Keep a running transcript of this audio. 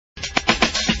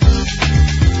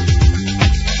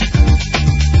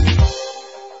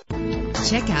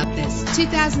Check out this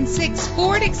 2006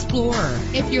 Ford Explorer.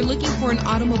 If you're looking for an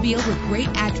automobile with great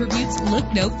attributes, look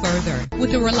no further.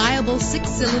 With a reliable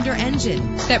 6-cylinder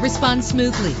engine that responds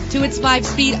smoothly to its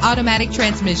 5-speed automatic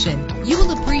transmission, you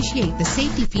will appreciate the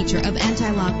safety feature of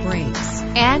anti-lock brakes.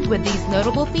 And with these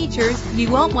notable features,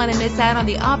 you won't want to miss out on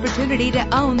the opportunity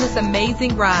to own this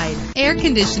amazing ride. Air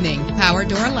conditioning, power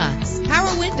door locks,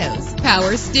 power windows,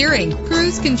 power steering,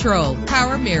 cruise control,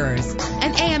 power mirrors,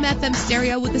 an AM/FM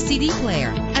stereo with a CD player,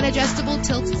 an adjustable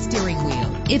tilt steering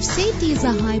wheel. If safety is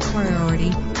a high priority,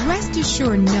 rest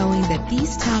assured knowing that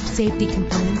these top safety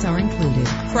components are included: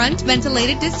 front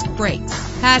ventilated disc brakes,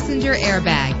 passenger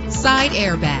airbag, side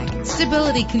airbag,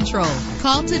 stability control.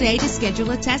 Call today to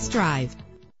schedule a test drive.